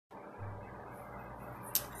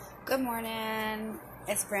Good morning.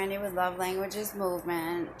 It's Brandy with Love Languages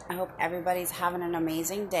Movement. I hope everybody's having an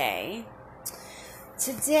amazing day.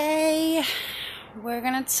 Today, we're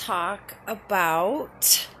going to talk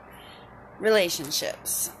about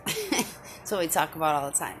relationships. That's what we talk about all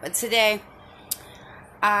the time. But today,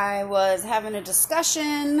 I was having a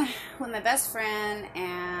discussion with my best friend,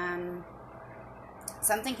 and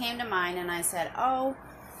something came to mind, and I said,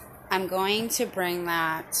 I'm going to bring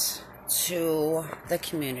that to the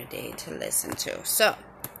community to listen to. So,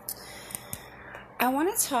 I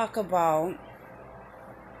want to talk about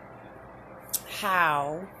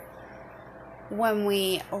how when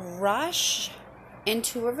we rush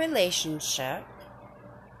into a relationship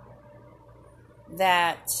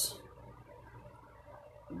that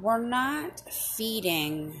we're not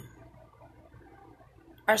feeding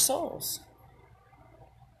our souls.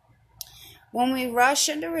 When we rush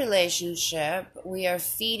into a relationship, we are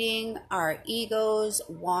feeding our egos,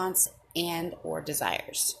 wants, and or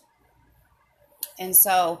desires. And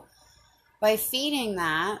so, by feeding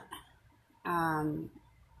that,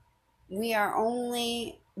 we are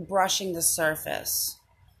only brushing the surface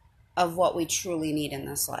of what we truly need in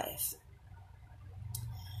this life.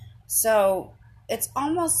 So, it's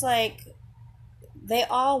almost like they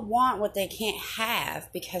all want what they can't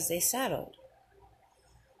have because they settled.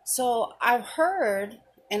 So I've heard,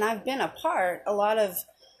 and I've been a part, a lot of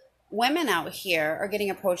women out here are getting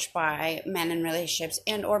approached by men in relationships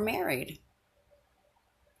and or married.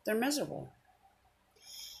 They're miserable.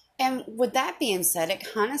 And with that being said, it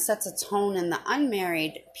kind of sets a tone in the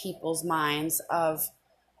unmarried people's minds of,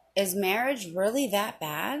 is marriage really that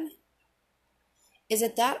bad? Is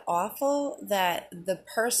it that awful that the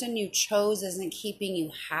person you chose isn't keeping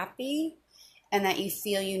you happy? And that you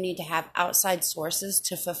feel you need to have outside sources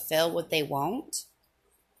to fulfill what they want?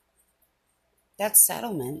 That's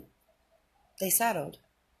settlement. They settled.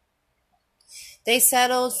 They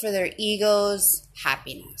settled for their ego's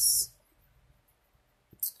happiness.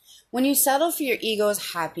 When you settle for your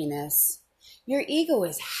ego's happiness, your ego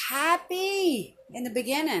is happy in the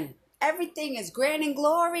beginning. Everything is grand and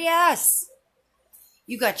glorious.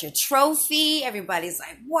 You got your trophy. Everybody's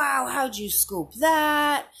like, wow, how'd you scoop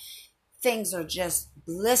that? Things are just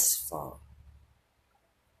blissful.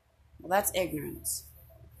 Well, that's ignorance.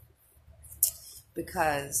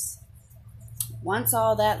 Because once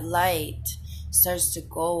all that light starts to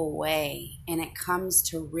go away and it comes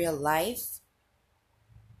to real life,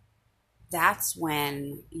 that's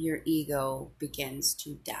when your ego begins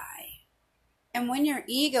to die. And when your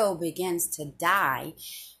ego begins to die,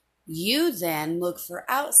 you then look for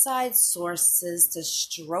outside sources to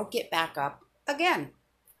stroke it back up again.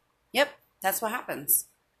 Yep, that's what happens.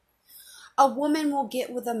 A woman will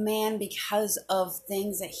get with a man because of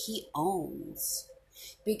things that he owns,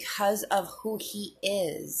 because of who he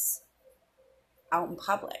is out in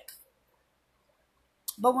public.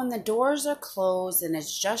 But when the doors are closed and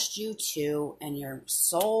it's just you two and your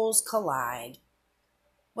souls collide,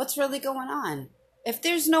 what's really going on? If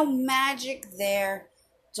there's no magic there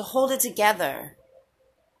to hold it together,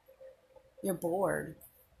 you're bored.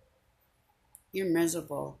 You're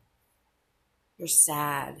miserable. You're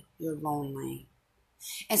sad, you're lonely.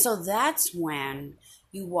 And so that's when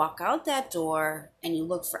you walk out that door and you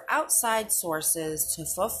look for outside sources to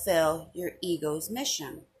fulfill your ego's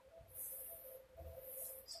mission.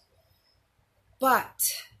 But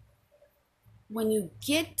when you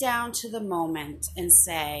get down to the moment and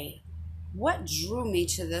say, what drew me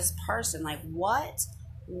to this person? Like, what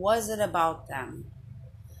was it about them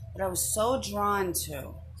that I was so drawn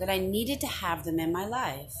to that I needed to have them in my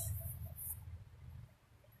life?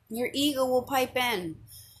 Your ego will pipe in.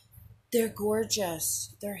 They're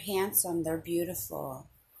gorgeous. They're handsome. They're beautiful.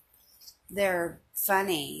 They're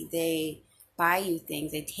funny. They buy you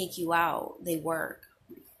things. They take you out. They work.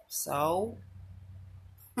 So,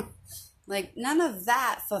 none of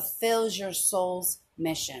that fulfills your soul's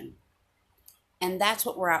mission. And that's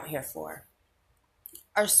what we're out here for.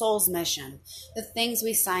 Our soul's mission. The things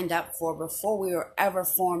we signed up for before we were ever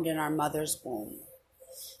formed in our mother's womb.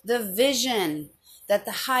 The vision that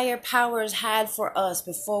the higher powers had for us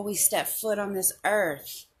before we stepped foot on this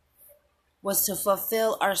earth was to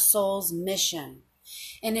fulfill our soul's mission.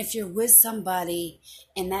 And if you're with somebody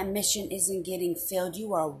and that mission isn't getting filled,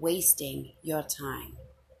 you are wasting your time.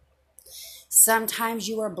 Sometimes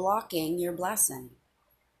you are blocking your blessing.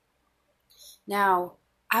 Now,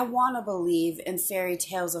 I want to believe in fairy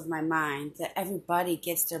tales of my mind that everybody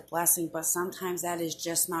gets their blessing, but sometimes that is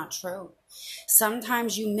just not true.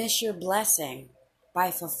 Sometimes you miss your blessing by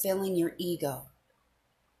fulfilling your ego.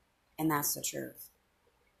 And that's the truth.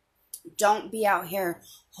 Don't be out here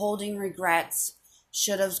holding regrets,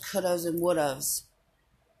 shouldas, couldas, and wouldas,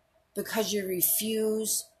 because you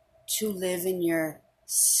refuse to live in your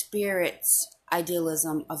spirit's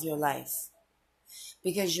idealism of your life,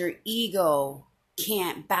 because your ego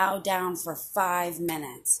can't bow down for 5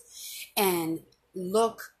 minutes and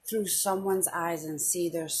look through someone's eyes and see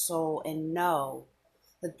their soul and know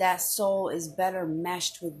that that soul is better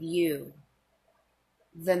meshed with you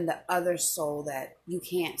than the other soul that you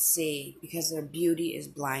can't see because their beauty is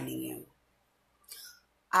blinding you.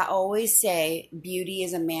 I always say beauty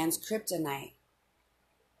is a man's kryptonite.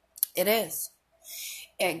 It is.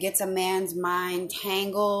 It gets a man's mind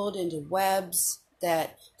tangled into webs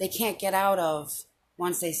that they can't get out of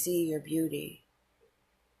once they see your beauty.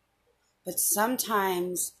 But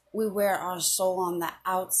sometimes we wear our soul on the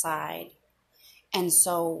outside, and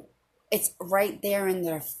so it's right there in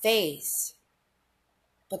their face,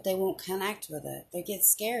 but they won't connect with it. They get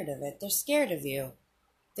scared of it. They're scared of you.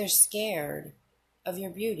 They're scared of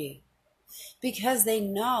your beauty because they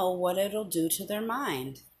know what it'll do to their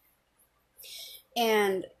mind.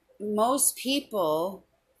 And most people,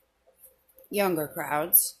 younger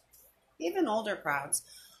crowds, even older crowds,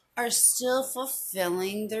 are still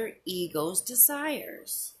fulfilling their ego's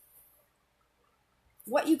desires.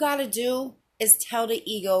 What you got to do is tell the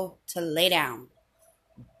ego to lay down,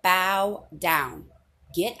 bow down,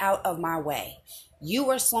 get out of my way. You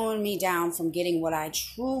are slowing me down from getting what I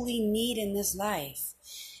truly need in this life.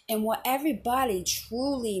 And what everybody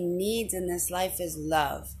truly needs in this life is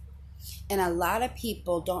love. And a lot of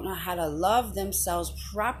people don't know how to love themselves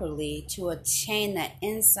properly to attain that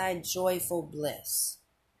inside joyful bliss.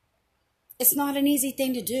 It's not an easy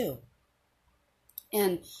thing to do.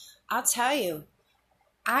 And I'll tell you,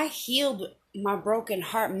 I healed my broken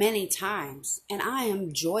heart many times, and I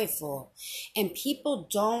am joyful. And people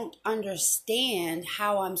don't understand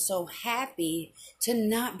how I'm so happy to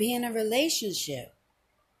not be in a relationship.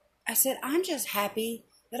 I said, I'm just happy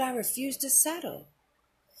that I refuse to settle.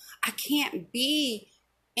 I can't be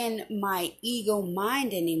in my ego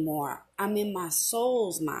mind anymore. I'm in my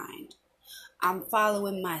soul's mind. I'm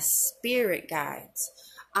following my spirit guides.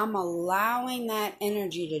 I'm allowing that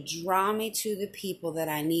energy to draw me to the people that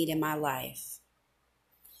I need in my life.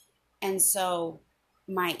 And so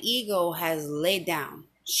my ego has laid down.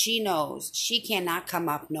 She knows she cannot come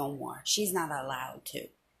up no more. She's not allowed to.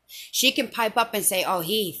 She can pipe up and say, oh,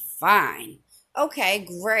 he fine. Okay,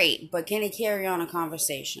 great. But can he carry on a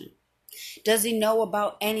conversation? Does he know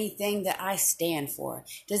about anything that I stand for?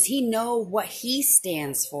 Does he know what he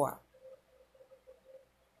stands for?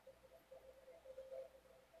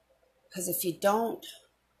 Because if you don't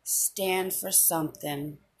stand for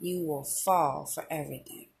something, you will fall for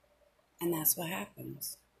everything. And that's what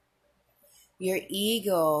happens. Your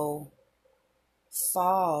ego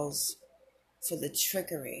falls for the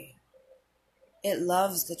trickery. It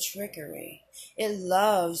loves the trickery. It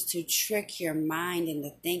loves to trick your mind into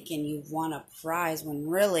thinking you won a prize when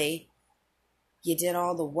really you did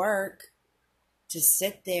all the work to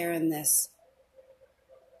sit there in this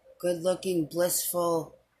good-looking,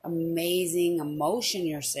 blissful, amazing emotion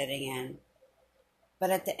you're sitting in. But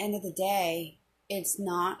at the end of the day, it's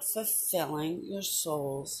not fulfilling your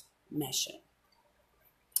soul's mission.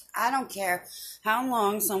 I don't care how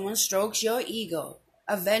long someone strokes your ego.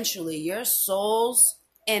 Eventually, your soul's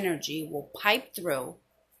energy will pipe through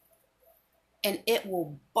and it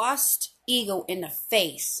will bust ego in the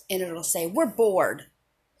face and it'll say, we're bored.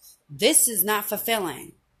 This is not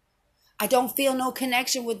fulfilling. I don't feel no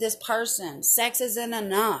connection with this person. Sex isn't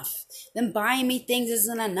enough. Them buying me things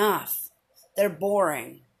isn't enough. They're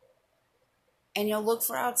boring. And you'll look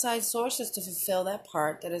for outside sources to fulfill that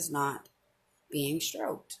part that is not being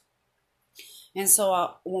stroked. And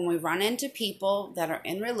so when we run into people that are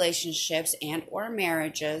in relationships and or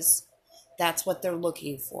marriages, that's what they're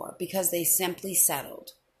looking for because they simply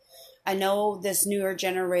settled. I know this newer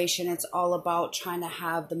generation, it's all about trying to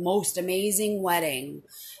have the most amazing wedding,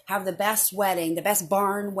 have the best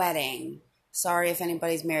barn wedding. Sorry if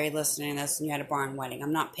anybody's married listening to this and you had a barn wedding.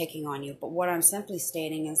 I'm not picking on you, but what I'm simply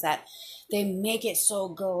stating is that they make it so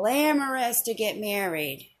glamorous to get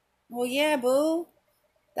married. Well, yeah, boo.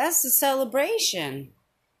 That's the celebration.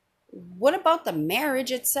 What about the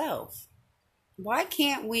marriage itself? Why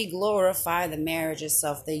can't we glorify the marriage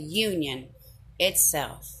itself, the union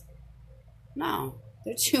itself? No,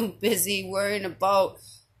 they're too busy worrying about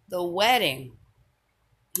the wedding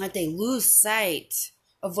that they lose sight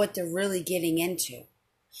of what they're really getting into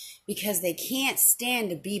because they can't stand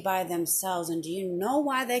to be by themselves. And do you know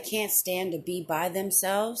why they can't stand to be by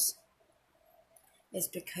themselves? It's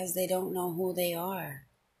because they don't know who they are.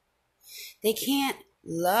 They can't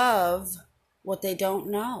love what they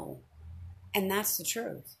don't know. And that's the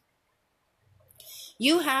truth.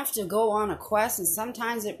 You have to go on a quest, and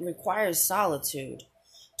sometimes it requires solitude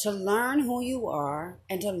to learn who you are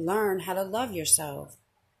and to learn how to love yourself.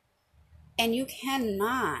 And you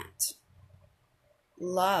cannot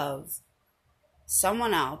love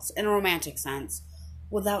someone else in a romantic sense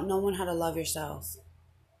without knowing how to love yourself.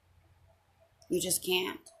 You just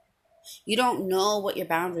can't. You don't know what your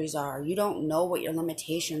boundaries are. You don't know what your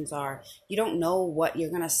limitations are. You don't know what you're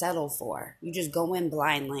going to settle for. You just go in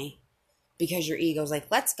blindly because your ego's like,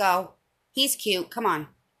 let's go. He's cute. Come on.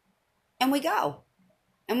 And we go.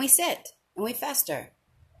 And we sit. And we fester.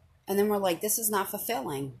 And then we're like, this is not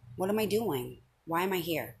fulfilling. What am I doing? Why am I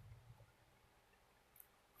here?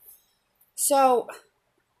 So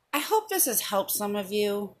I hope this has helped some of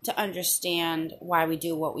you to understand why we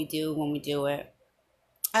do what we do when we do it.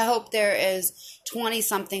 I hope there is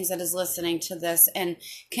 20-somethings that is listening to this and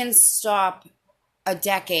can stop a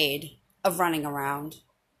decade of running around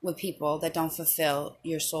with people that don't fulfill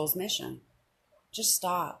your soul's mission. Just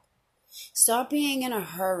stop. Stop being in a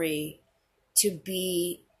hurry to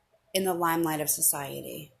be in the limelight of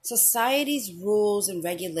society. Society's rules and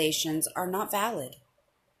regulations are not valid.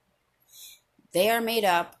 They are made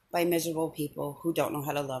up by miserable people who don't know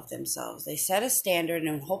how to love themselves. They set a standard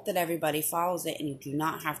and hope that everybody follows it, and you do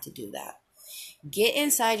not have to do that. Get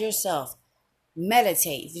inside yourself.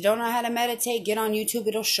 Meditate. If you don't know how to meditate, get on YouTube.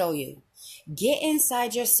 It'll show you. Get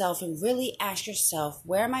inside yourself and really ask yourself,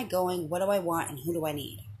 where am I going? What do I want? And who do I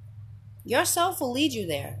need? Yourself will lead you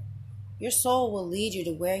there. Your soul will lead you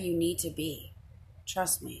to where you need to be.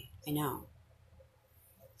 Trust me, I know.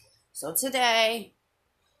 So today,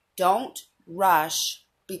 don't rush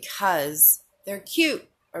because they're cute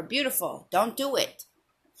or beautiful. Don't do it.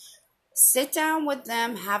 Sit down with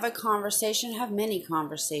them, have a conversation, have many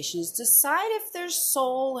conversations. Decide if their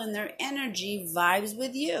soul and their energy vibes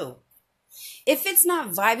with you. If it's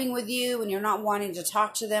not vibing with you and you're not wanting to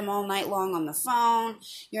talk to them all night long on the phone,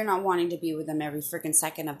 you're not wanting to be with them every freaking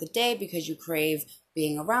second of the day because you crave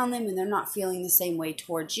being around them and they're not feeling the same way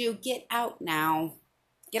towards you, get out now.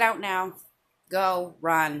 Get out now. Go,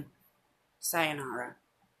 run. Sayonara.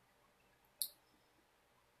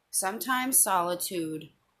 Sometimes solitude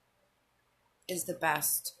is the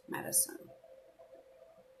best medicine.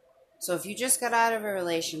 So if you just got out of a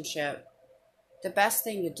relationship, the best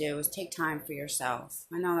thing to do is take time for yourself.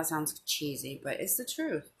 I know that sounds cheesy, but it's the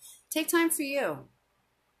truth. Take time for you.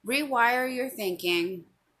 Rewire your thinking,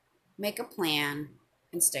 make a plan,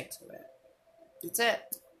 and stick to it. That's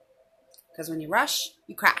it. Because when you rush,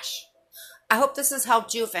 you crash. I hope this has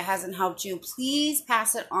helped you. If it hasn't helped you, please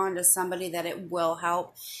pass it on to somebody that it will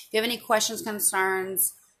help. If you have any questions,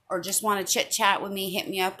 concerns, or just want to chit chat with me, hit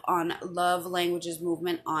me up on Love Languages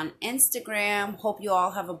Movement on Instagram. Hope you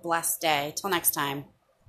all have a blessed day. Till next time.